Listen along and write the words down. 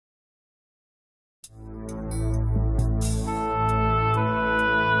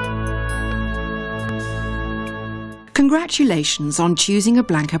Congratulations on choosing a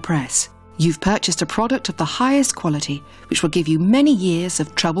Blanca Press. You've purchased a product of the highest quality, which will give you many years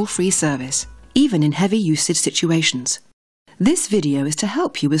of trouble-free service, even in heavy usage situations. This video is to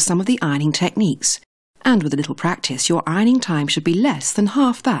help you with some of the ironing techniques, and with a little practice, your ironing time should be less than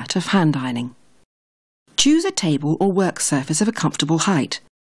half that of hand ironing. Choose a table or work surface of a comfortable height.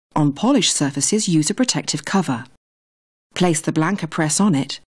 On polished surfaces, use a protective cover. Place the Blanca Press on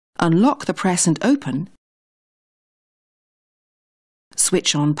it, unlock the press and open,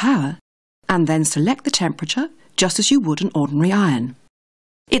 switch on power, and then select the temperature just as you would an ordinary iron.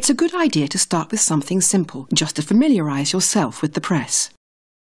 It's a good idea to start with something simple, just to familiarise yourself with the press.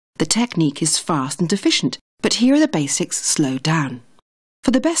 The technique is fast and efficient, but here are the basics slowed down.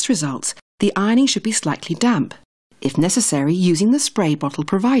 For the best results, the ironing should be slightly damp, if necessary using the spray bottle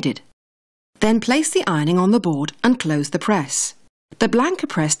provided. Then place the ironing on the board and close the press. The Blanca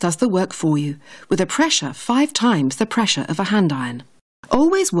Press does the work for you, with a pressure 5 times the pressure of a hand iron.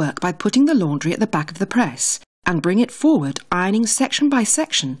 Always work by putting the laundry at the back of the press and bring it forward, ironing section by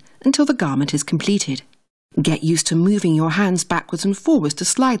section until the garment is completed. Get used to moving your hands backwards and forwards to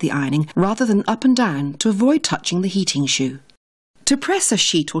slide the ironing rather than up and down to avoid touching the heating shoe. To press a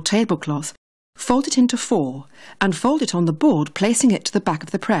sheet or tablecloth, fold it into 4 and fold it on the board, placing it to the back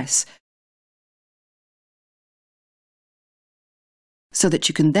of the press so that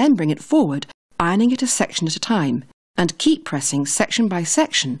you can then bring it forward, ironing it a section at a time, and keep pressing section by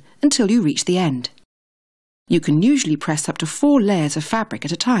section until you reach the end. You can usually press up to 4 layers of fabric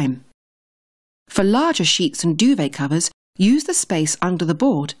at a time. For larger sheets and duvet covers, use the space under the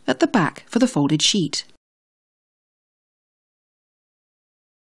board at the back for the folded sheet.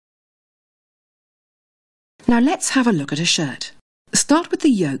 Now let's have a look at a shirt. Start with the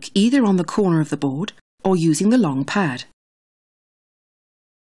yoke either on the corner of the board or using the long pad.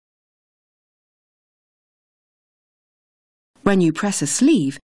 When you press a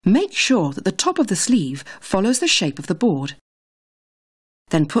sleeve, make sure that the top of the sleeve follows the shape of the board.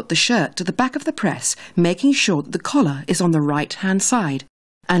 Then put the shirt to the back of the press, making sure that the collar is on the right-hand side,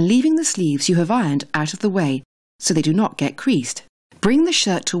 and leaving the sleeves you have ironed out of the way so they do not get creased. Bring the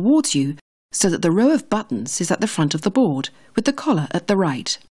shirt towards you so that the row of buttons is at the front of the board, with the collar at the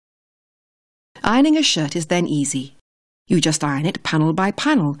right. Ironing a shirt is then easy. You just iron it panel by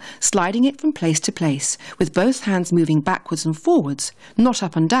panel, sliding it from place to place, with both hands moving backwards and forwards, not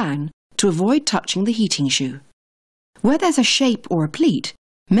up and down, to avoid touching the heating shoe. Where there's a shape or a pleat,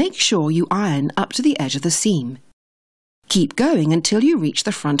 make sure you iron up to the edge of the seam. Keep going until you reach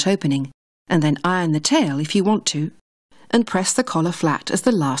the front opening, and then iron the tail if you want to, and press the collar flat as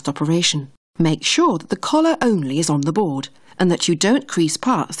the last operation. Make sure that the collar only is on the board, and that you don't crease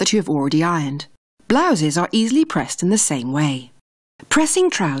parts that you have already ironed. Blouses are easily pressed in the same way. Pressing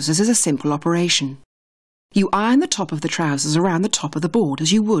trousers is a simple operation. You iron the top of the trousers around the top of the board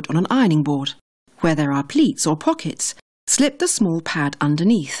as you would on an ironing board. Where there are pleats or pockets, slip the small pad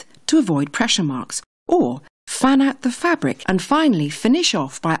underneath to avoid pressure marks, or fan out the fabric and finally finish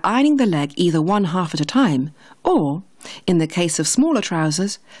off by ironing the leg either one half at a time, or, in the case of smaller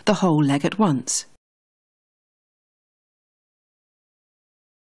trousers, the whole leg at once.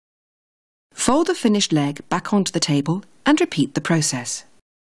 Fold the finished leg back onto the table and repeat the process.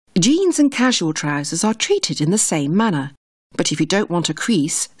 Jeans and casual trousers are treated in the same manner, but if you don't want a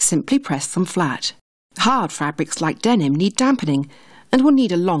crease, simply press them flat. Hard fabrics like denim need dampening and will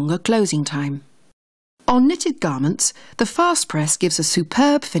need a longer closing time. On knitted garments, the fast press gives a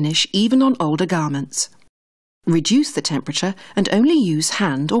superb finish even on older garments. Reduce the temperature and only use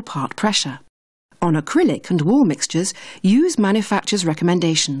hand or part pressure. On acrylic and wool mixtures, use manufacturer's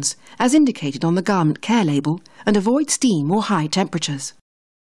recommendations, as indicated on the garment care label, and avoid steam or high temperatures.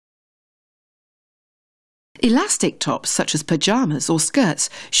 Elastic tops such as pyjamas or skirts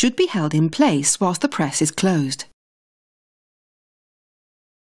should be held in place whilst the press is closed.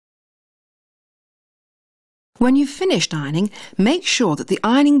 When you've finished ironing, make sure that the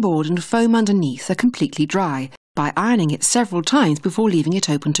ironing board and foam underneath are completely dry by ironing it several times before leaving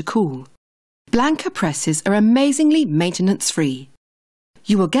it open to cool. Blanca presses are amazingly maintenance-free.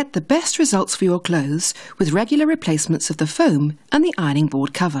 You will get the best results for your clothes with regular replacements of the foam and the ironing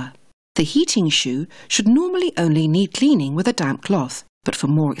board cover. The heating shoe should normally only need cleaning with a damp cloth, but for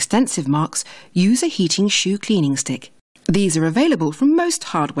more extensive marks, use a heating shoe cleaning stick. These are available from most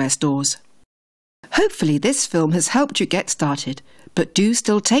hardware stores. Hopefully this film has helped you get started, but do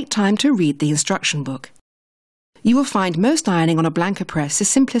still take time to read the instruction book. You will find most ironing on a Blanca press is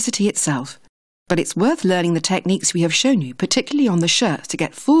simplicity itself, but it's worth learning the techniques we have shown you, particularly on the shirts, to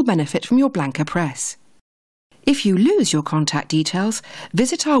get full benefit from your Blanca press. If you lose your contact details,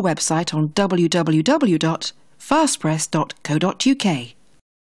 visit our website on www.blancapress.com. fastpress.co.uk.